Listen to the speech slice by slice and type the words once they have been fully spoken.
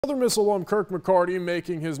Southern Miss alum Kirk McCarty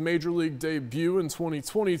making his major league debut in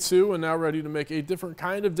 2022 and now ready to make a different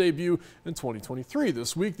kind of debut in 2023.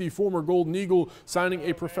 This week, the former Golden Eagle signing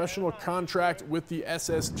a professional contract with the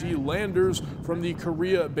SSG Landers from the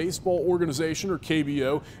Korea Baseball Organization, or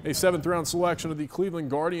KBO, a 7th-round selection of the Cleveland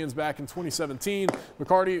Guardians back in 2017.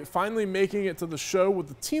 McCarty finally making it to the show with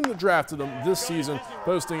the team that drafted him this season,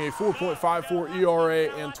 posting a 4.54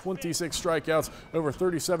 ERA and 26 strikeouts over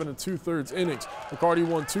 37 2/3 innings. McCarty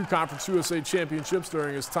won 2 Conference USA championships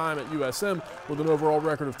during his time at USM with an overall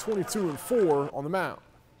record of 22-4 on the mound.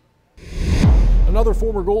 Another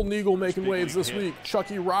former Golden Eagle making waves this week,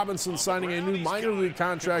 Chucky Robinson signing a new minor league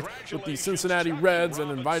contract with the Cincinnati Reds and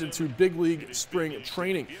invited to big league spring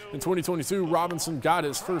training. In 2022, Robinson got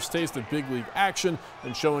his first taste of big league action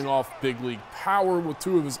and showing off big league power with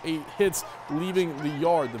 2 of his 8 hits leaving the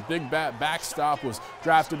yard. The big bat backstop was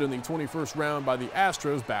drafted in the 21st round by the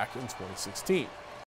Astros back in 2016.